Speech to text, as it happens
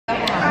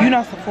You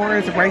know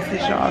Sephora is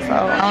racist, y'all, so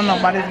I don't know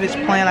why this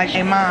bitch playing like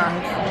a mom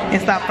and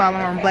stop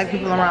following black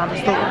people around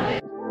the store.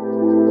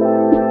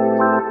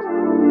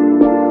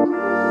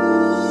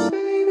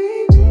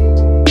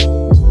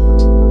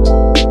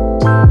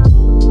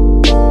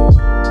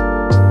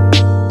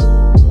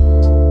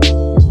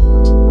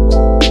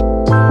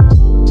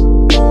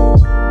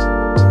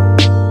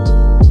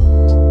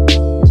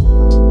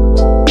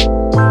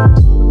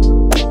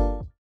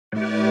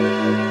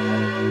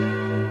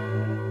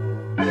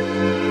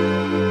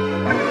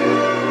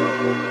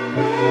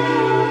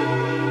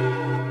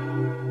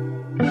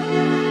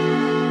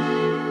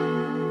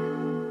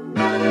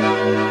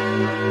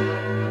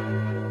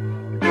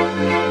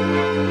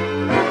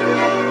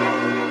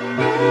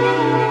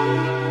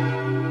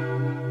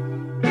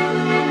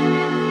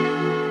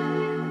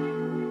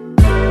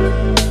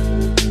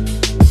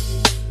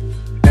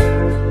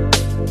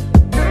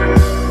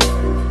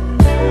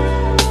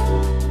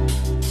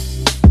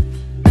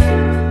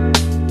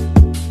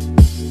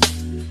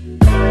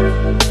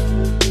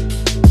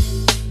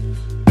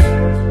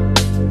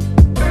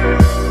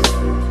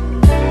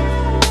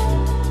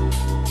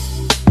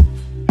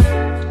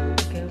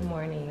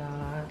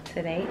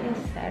 Today is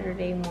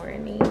Saturday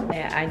morning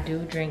and I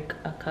do drink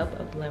a cup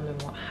of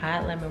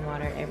hot lemon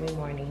water every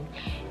morning,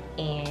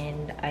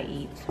 and I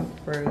eat some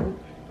fruit.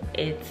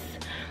 It's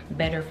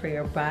better for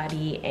your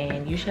body,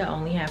 and you should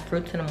only have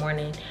fruits in the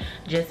morning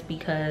just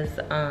because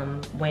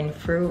when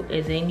fruit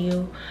is in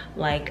you,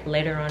 like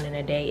later on in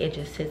the day, it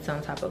just sits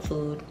on top of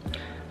food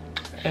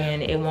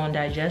and it won't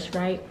digest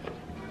right.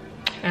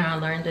 And I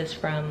learned this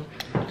from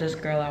this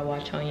girl I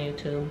watch on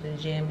YouTube, the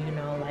gym, you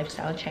know,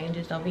 lifestyle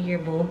changes over here,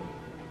 boo.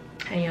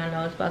 And y'all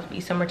know it's about to be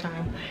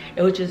summertime.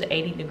 It was just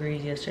 80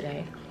 degrees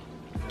yesterday,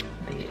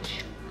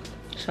 bitch.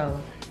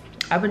 So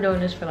I've been doing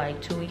this for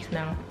like 2 weeks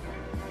now.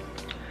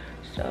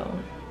 So,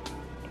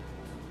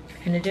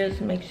 and it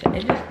just makes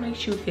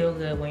you feel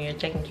good when you're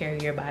taking care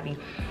of your body.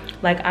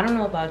 Like, I don't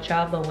know about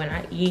y'all, but when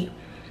I eat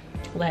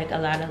like a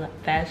lot of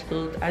fast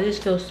foods, I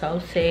just feel so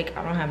sick.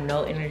 I don't have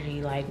no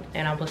energy, like,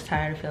 and I was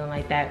tired of feeling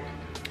like that.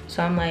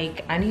 So I'm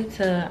like, I need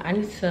to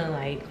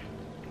like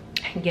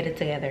get it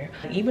together.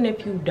 Even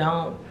if you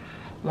don't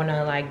want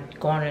to like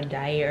go on a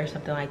diet or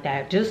something like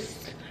that,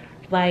 just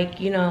like,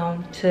 you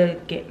know, to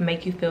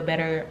make you feel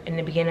better in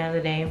the beginning of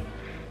the day,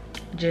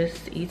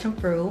 just eat some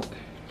fruit,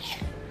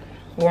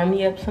 warm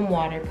me up some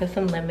water, put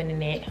some lemon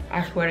in it.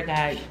 I swear to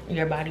God,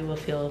 your body will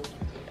thank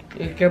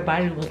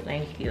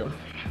you.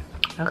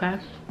 Okay,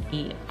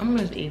 I'm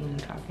just eating and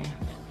talking.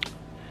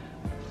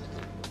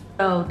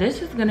 So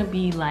this is gonna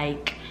be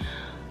like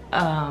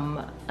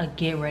a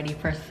get ready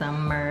for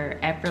summer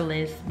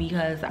effortless,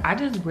 because I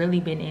just really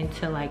been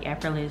into like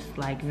effortless,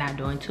 like not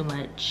doing too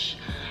much,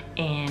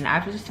 and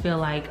I just feel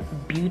like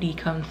beauty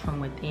comes from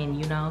within,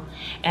 you know.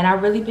 And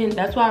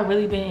that's why I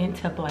really been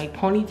into like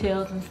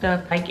ponytails and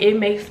stuff. Like, it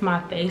makes my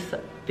face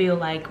feel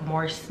like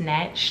more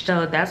snatched,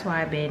 so that's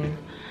why I've been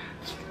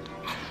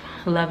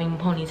loving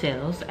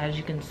ponytails, as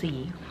you can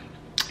see.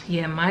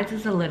 Yeah, mine's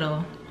is a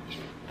little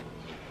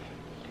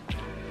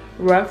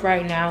rough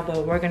right now,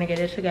 but we're gonna get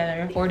it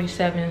together.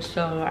 47,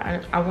 so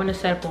I want to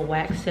set up a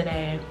wax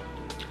today.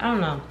 I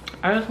don't know,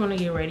 I just want to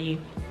get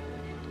ready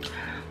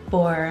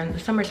for the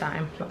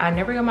summertime. I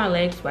never got my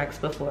legs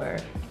waxed before,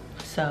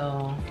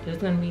 so this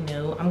is gonna be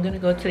new. I'm gonna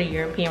go to the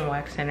European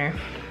Wax Center.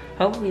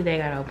 Hopefully they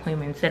got an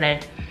appointment today.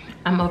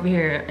 I'm over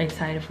here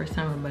excited for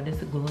summer, but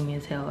it's gloomy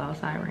as hell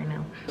outside right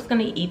now. I'm just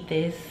gonna eat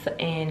this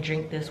and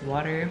drink this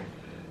water,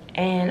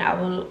 and I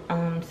will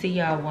see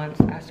y'all once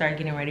I start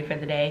getting ready for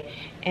the day.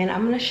 And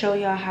I'm gonna show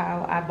y'all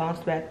how I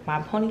bounced back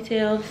my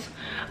ponytails.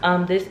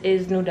 This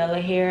is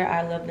Nadula Hair.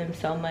 I love them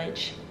so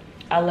much.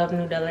 I love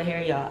Nadula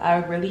Hair, y'all. I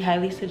really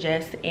highly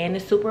suggest, and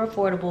it's super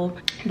affordable.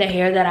 The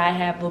hair that I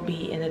have will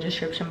be in the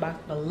description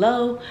box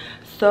below.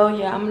 So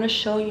yeah, I'm gonna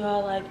show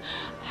y'all like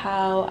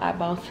how I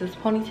bounced this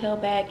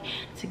ponytail back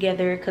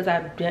together, because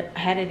I've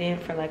had it in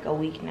for like a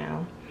week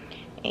now.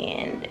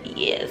 And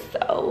yeah,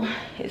 so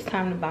it's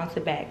time to bounce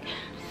it back.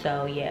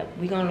 So yeah,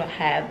 we're gonna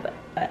have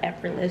an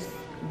effortless,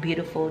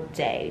 beautiful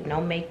day. No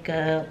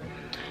makeup,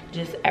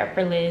 just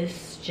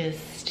effortless,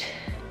 just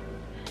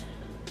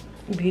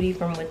beauty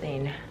from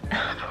within.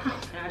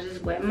 I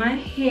just wet my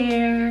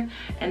hair,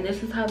 and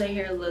this is how the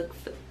hair looks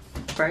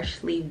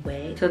freshly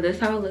wet. So this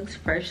is how it looks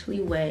freshly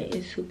wet.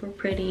 It's super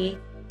pretty.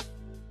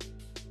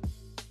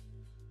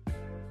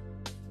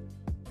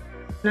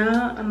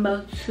 Now I'm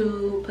about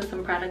to put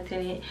some product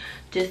in it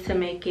just to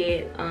make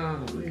it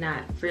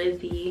not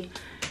frizzy,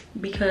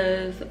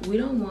 because we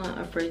don't want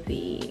a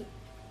frizzy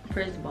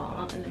frizz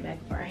ball in the back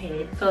of our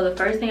head. So the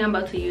first thing I'm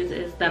about to use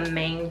is the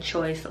Main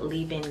Choice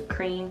leave-in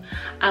cream.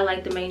 I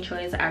like the Main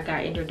Choice. I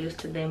got introduced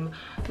to them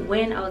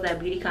when I was at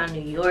BeautyCon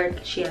New York.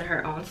 She had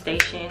her own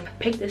station. I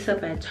picked this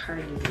up at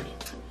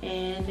Target,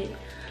 and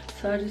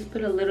so I just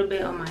put a little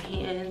bit on my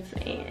hands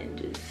and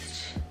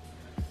just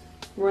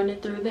run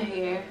it through the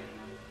hair.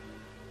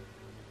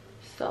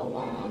 So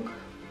long.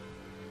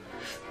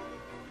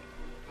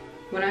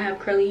 When I have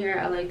curly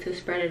hair, I like to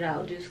spread it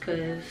out just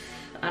because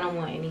I don't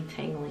want any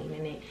tangling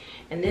in it.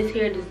 And this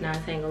hair does not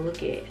tangle.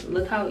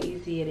 Look how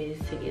easy it is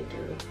to get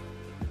through.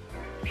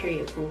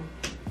 Period, poo.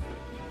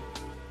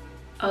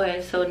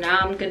 Okay, so now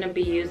I'm gonna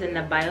be using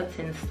the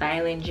Biotin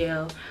styling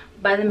gel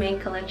by the main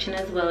collection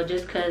as well,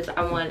 just because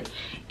I want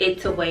it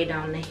to weigh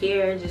down the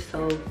hair, just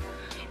so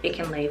it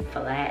can lay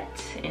flat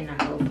and not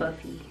go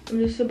puffy. I'm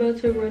just about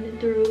to run it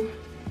through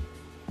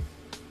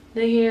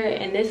the hair,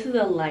 and this is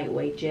a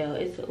lightweight gel.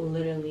 It's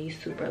literally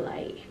super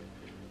light.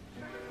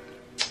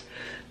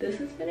 This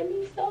is gonna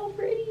be so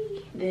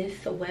pretty.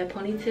 This wet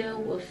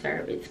ponytail will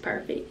serve its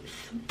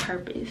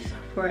purpose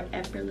for an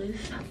effortless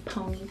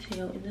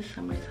ponytail in the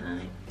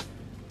summertime.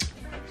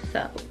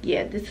 So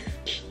yeah, this is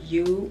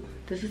cute.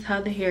 This is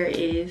how the hair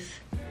is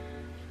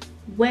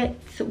wet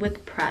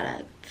with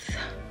products.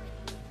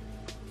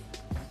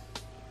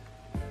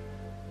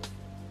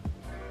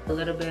 A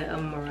little bit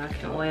of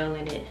Moroccan oil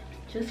in it,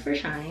 just for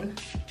shine.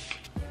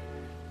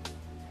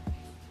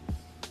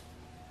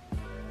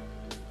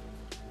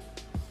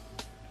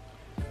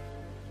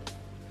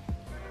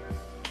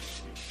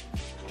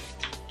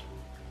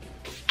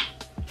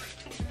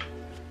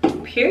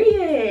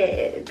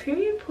 Period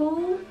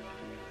poo.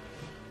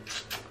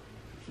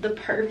 The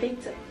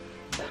perfect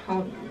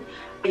pony.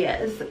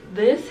 Yes,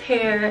 this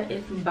hair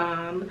is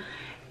bomb,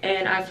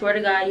 and I swear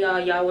to God,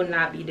 y'all will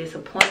not be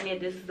disappointed.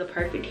 This is the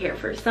perfect hair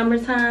for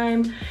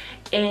summertime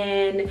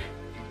and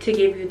to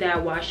give you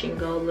that wash and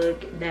go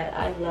look that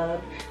I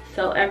love.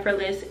 So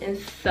effortless and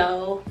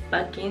so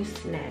fucking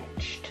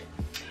snatched.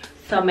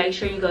 So make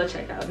sure you go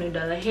check out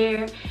Nadula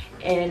Hair,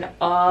 and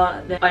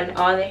all the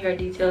hair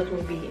details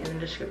will be in the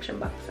description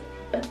box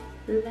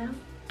below,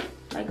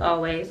 like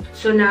always.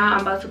 So now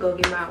I'm about to go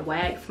get my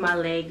wax, my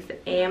legs,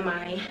 and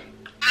my...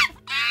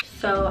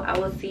 So I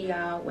will see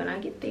y'all when I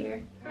get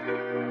there.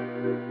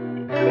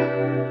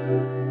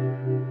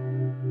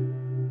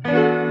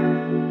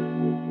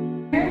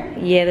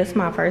 Yeah, this is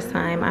my first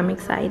time. I'm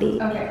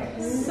excited. Okay,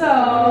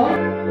 so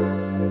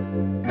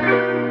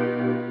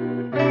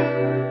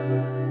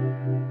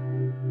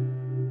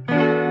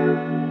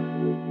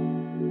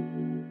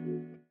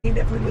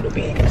definitely a little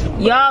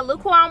bit. Y'all,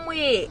 look who I'm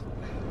with.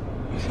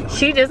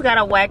 She just got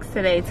a wax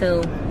today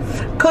too.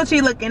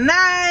 Coochie looking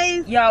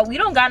nice. Y'all, we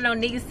don't got no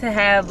niggas to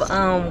have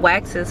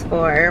waxes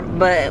for,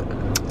 but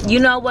you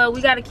know what?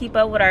 We gotta keep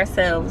up with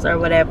ourselves or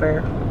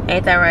whatever.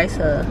 Ain't that right,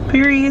 sir?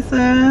 Period,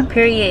 sir.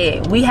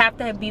 Period. We have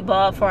to be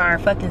bald for our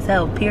fucking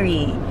self,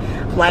 period.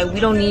 Like, we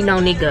don't need no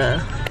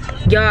nigga.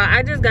 Y'all,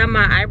 I just got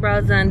my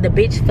eyebrows done. The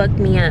bitch fucked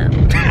me up.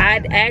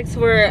 I'd asked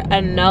for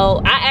a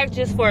no. I asked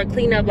just for a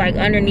cleanup, like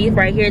underneath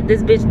right here.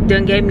 This bitch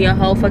done gave me a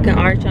whole fucking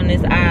arch on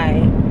this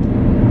eye.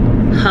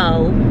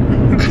 Ho.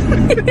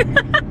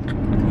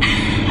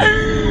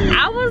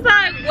 I was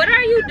like, what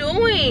are you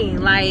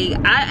doing? Like,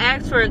 I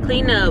asked for a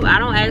cleanup. I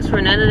don't ask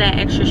for none of that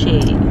extra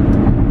shit.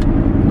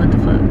 What the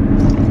fuck?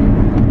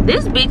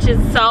 This bitch is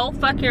so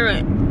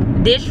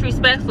fucking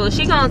disrespectful.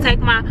 She gonna take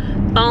my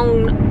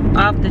phone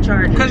off the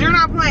charger. Cause you're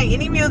not playing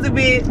any music,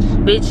 bitch.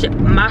 Bitch,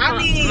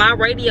 my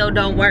radio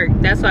don't work.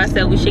 That's why I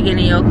said we should get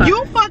in your car.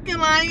 You fucking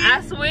lying.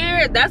 I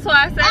swear, that's what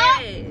I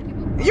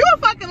said. You a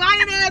fucking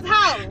lying ass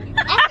hoe.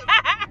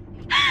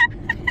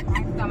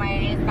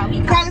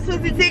 College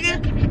pussy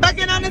ticket,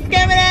 fucking on the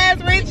scamming ass,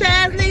 rich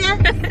ass nigga.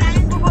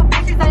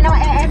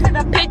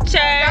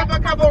 Picture. Drop a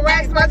couple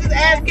racks, but just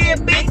ass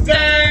get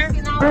bigger.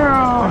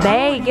 Girl.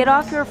 Babe, get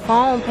off your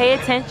phone. Pay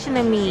attention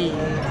to me. Ew.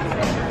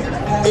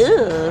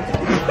 Just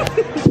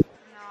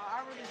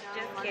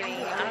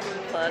kidding. I don't give a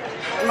fuck.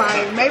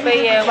 Like, maybe but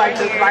yeah, like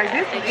this, like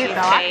this is it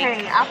though.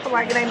 I feel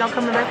like it ain't no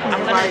coming back from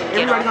this. Like,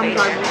 everybody gonna be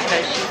like,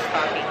 because she's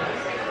talking.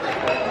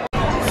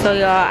 So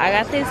y'all, I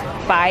got this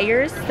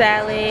fire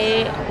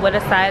salad with a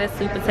side of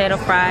sweet potato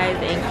fries,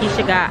 and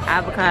Keisha got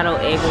avocado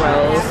egg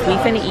rolls. We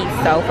finna eat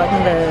so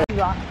fucking good.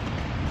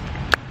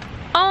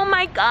 Oh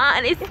my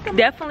God, it's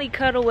definitely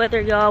cuddle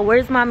weather, y'all.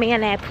 Where's my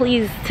man at?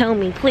 Please tell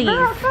me, please.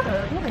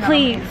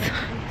 Please.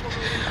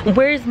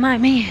 Where's my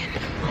man?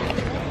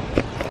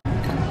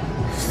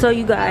 So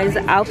you guys,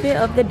 outfit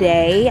of the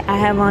day. I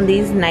have on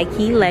these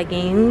Nike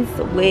leggings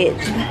with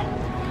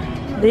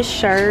this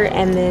shirt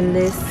and then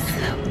this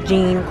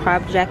jean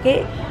crop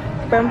jacket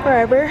from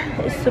Forever.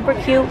 It's super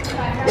cute.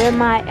 They're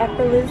my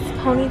effortless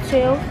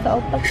ponytail, so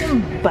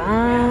fucking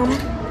bomb.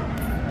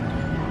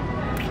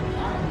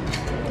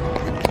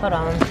 Hold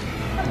on.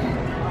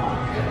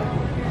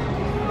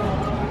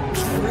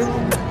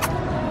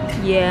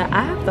 Yeah,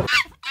 I have to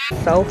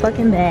so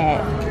fucking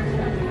bad.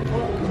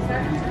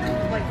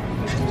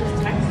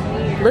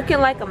 Looking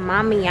like a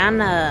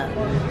mamiana.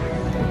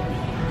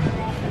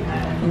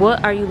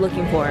 What are you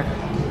looking for?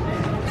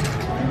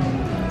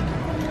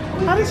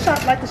 I just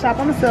like to shop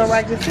on the sale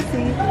rack just to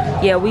see.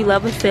 Yeah, we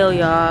love a sale,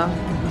 y'all.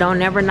 Don't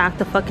never knock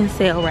the fucking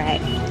sale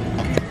rack.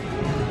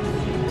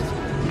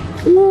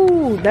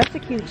 Ooh, that's a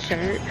cute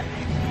shirt.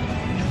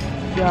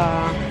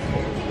 Y'all,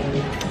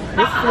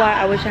 this is why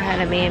I wish I had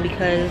a man,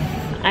 because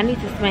I need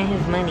to spend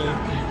his money.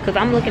 Because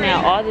I'm looking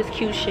at all this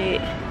cute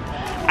shit.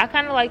 I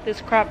kind of like this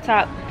crop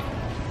top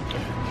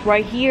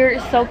right here.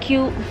 It's so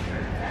cute.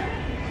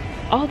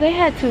 Oh, they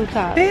had 2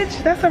 tops.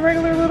 Bitch, that's a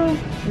regular little.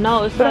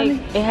 No, it's like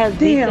it has damn,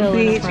 detail in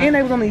the bitch. front. And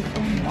they was only,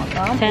 oh my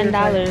God, $10.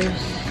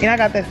 And I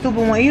got that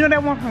stupid one. You know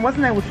that one from what's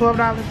the name was $12,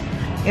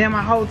 and then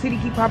my whole titty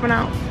keep popping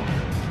out.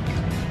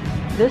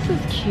 This is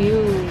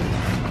cute.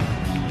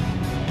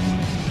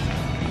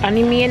 I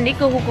need me a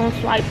nigga who gon'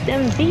 swipe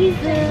them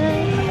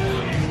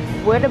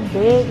visas. Where the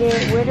bag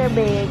at? Where the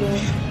bag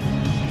at?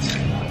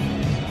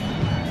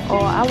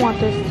 Oh, I want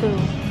this too.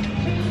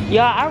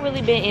 Y'all, I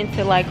really been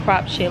into like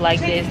crop shit like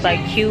this,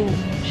 like cute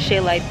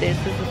shit like this.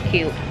 This is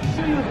cute.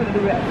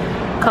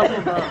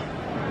 Couple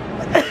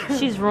goes.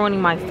 She's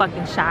ruining my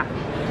fucking shop.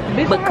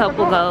 But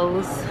couple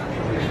goes.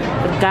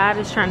 But God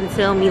is trying to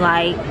tell me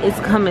like it's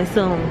coming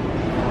soon.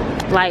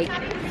 Like,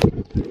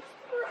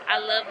 I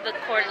love the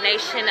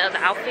coordination of the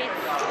outfits.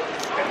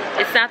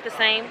 It's not the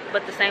same,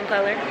 but the same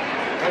color.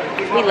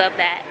 We love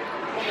that.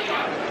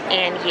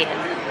 And yeah.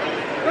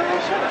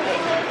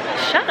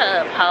 Shut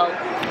up, ho.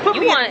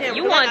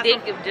 You want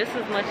dick just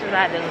as much as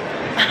I do.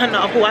 I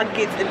know who I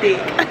get the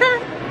dick.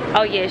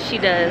 Oh yeah, she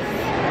does.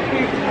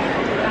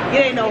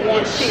 It ain't no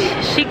one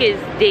shit. She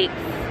gets dicks,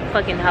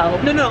 fucking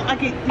hoe. No, I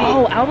get dick.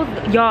 Oh, I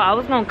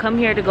was gonna come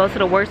here to go to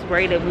the worst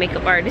braided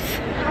makeup artist.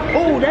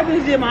 Oh, that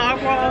bitch did my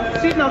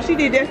eyebrows. She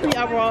did Destiny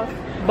eyebrows.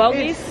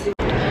 Bogus.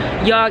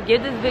 Y'all,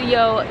 give this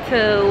video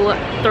to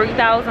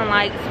 3,000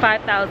 likes,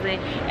 5,000,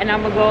 and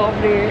I'm gonna go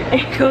over there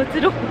and go to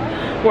the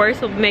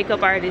worst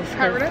makeup artists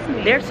because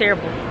they're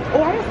terrible.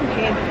 Oh, I want some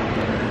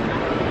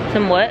candy.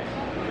 Some what?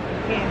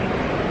 Candy.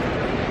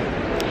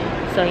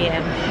 So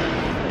yeah.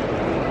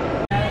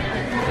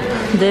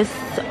 This,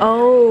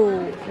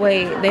 oh,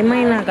 wait, they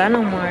might not got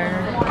no more.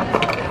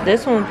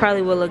 This one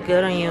probably will look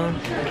good on you.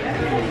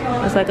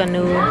 It's like a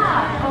nude.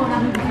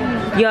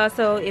 Y'all,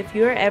 so if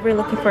you're ever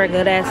looking for a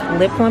good ass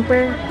lip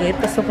plumper, get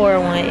the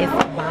Sephora one. It's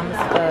bomb as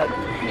fuck.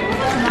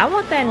 I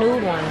want that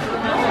nude one.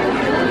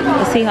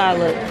 Let's see how it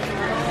looks.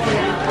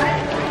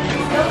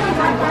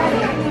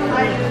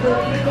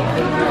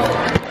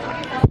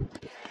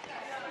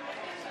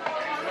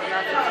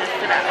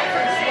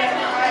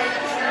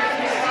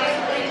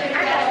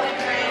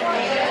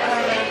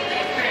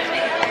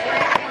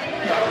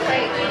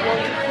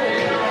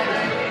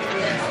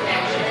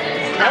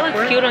 That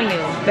looks cute on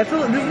you. This is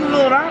a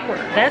little awkward.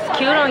 That's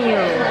cute on you.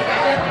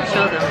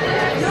 Show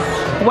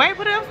them. Wait,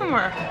 put it up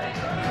somewhere.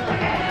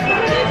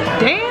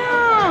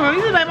 Damn,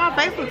 you just made my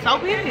face look so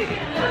big.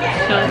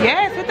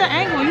 Yes, hit the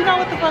angle. You know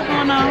what the fuck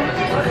going on.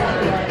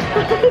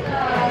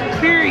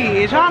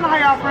 Period. Y'all know how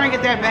y'all friend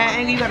get that bad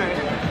angle. You gotta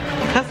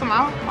cuss them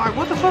out. Like,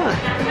 what the fuck?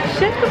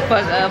 Shut the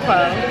fuck up,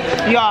 ho.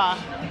 Y'all,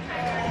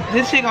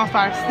 this shit gonna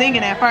start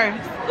stinging at first.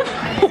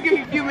 Just give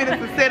me a few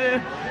minutes to set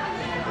it.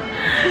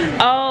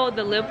 Oh,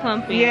 the lip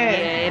plumping. Yeah,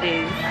 it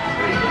is.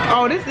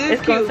 Oh, this is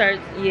it's cute. Gonna start,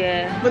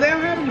 yeah. But they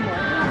don't have any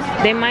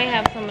more. They might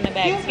have some in the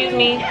back. Excuse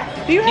me.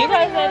 Do you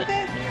guys have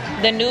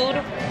the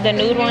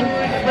nude one?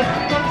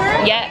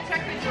 Yeah.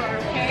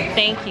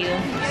 Thank you.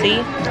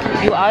 See,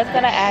 you always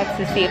gotta ask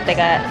to see if they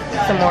got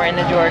some more in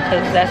the drawer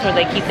because that's where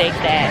they keep their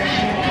stash.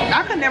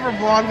 I could never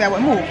vlog that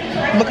way. Move,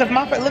 because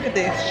my face. Look at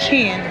this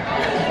chin.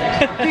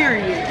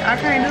 Period. I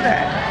can't do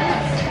that.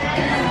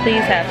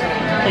 Please have some,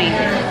 please.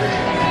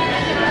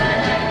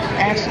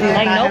 Actually,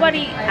 like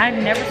nobody, I've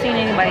never seen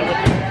anybody with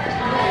this.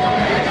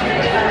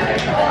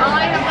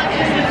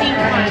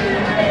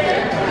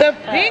 The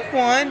pink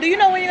one. Do you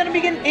know when you're gonna be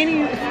getting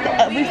any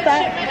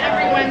restock?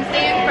 Every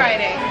Wednesday and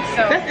Friday.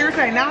 So that's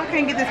irritating. Now I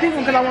can't get this pink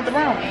one because I want the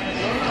brown one.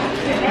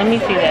 Let me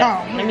see that.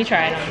 Oh. Let me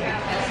try it on.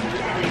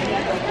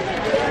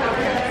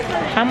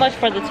 How much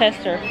for the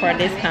tester for a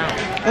discount?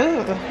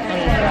 Ugh.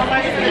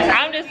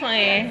 I'm just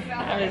playing.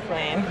 I'm just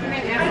playing.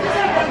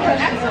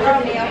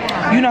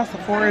 You know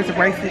Sephora is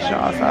racist,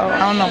 y'all, so I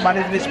don't know why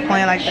this bitch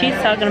playing like that. She's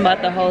talking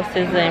about the whole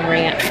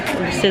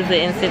SZA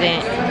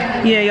incident.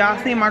 Yeah, y'all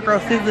seen my girl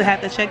SZA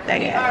had to check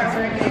that ass.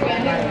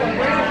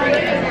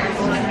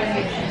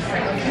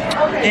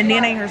 And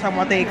then they heard talking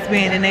about they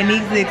expand, and they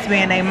need to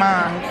expand their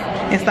minds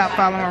and stop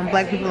following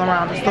black people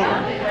around the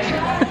store.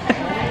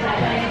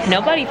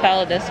 Nobody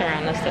followed us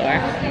around the store.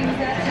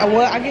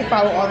 Well, I get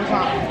followed all the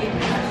time.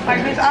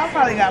 Like, bitch, I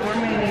probably got more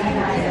money than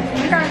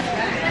you.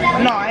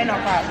 No, ain't no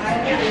problem.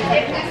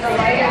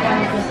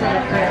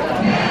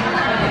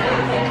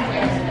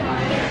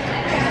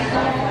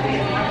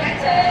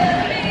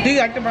 Do you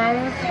like the brown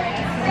one?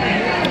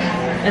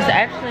 It's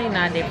actually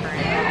not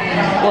different.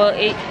 Well,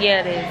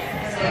 yeah, it is.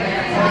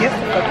 Yes.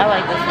 I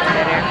like this one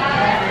better.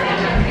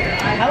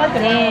 I like the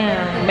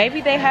brown one.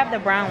 Maybe they have the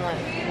brown one.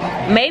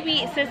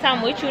 Maybe since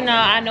I'm with you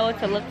now, I know what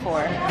to look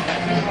for.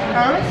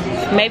 Huh?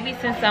 Maybe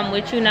since I'm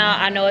with you now,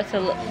 I know what to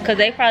look. Because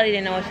they probably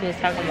didn't know what she was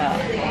talking about.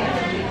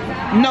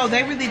 No,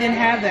 they really didn't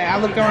have that. I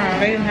looked around.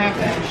 They didn't have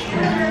that.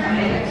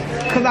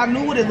 Because I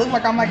knew what it looked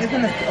like. I'm like, it's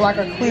in like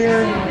a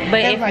clear.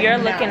 But if like, you're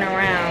looking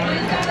around.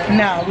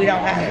 No, we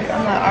don't have it.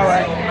 I'm like,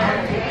 alright.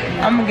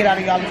 I'm going to get out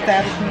of y'all's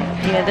establishment.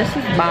 Yeah, this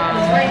is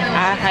bomb.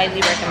 I highly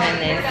recommend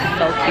this.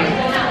 So cute.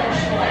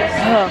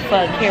 Oh,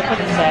 fuck. Here, put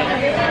this back.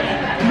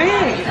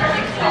 Big.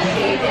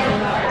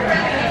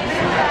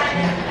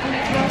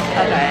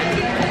 Okay,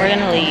 we're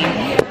gonna leave.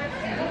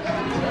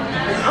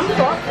 I'm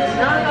sorry.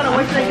 Now I gotta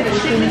wait till they get a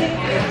shipment.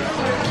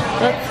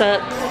 That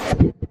sucks.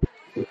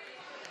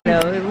 No,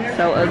 it was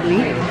so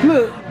ugly.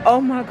 Look,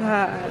 oh my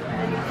god.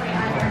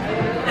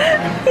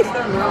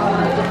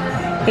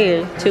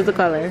 Here, choose a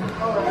color.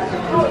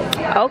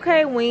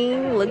 Okay,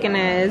 wing looking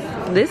ass.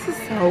 This is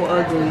so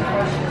ugly.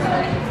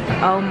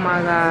 Oh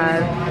my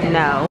god,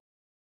 no.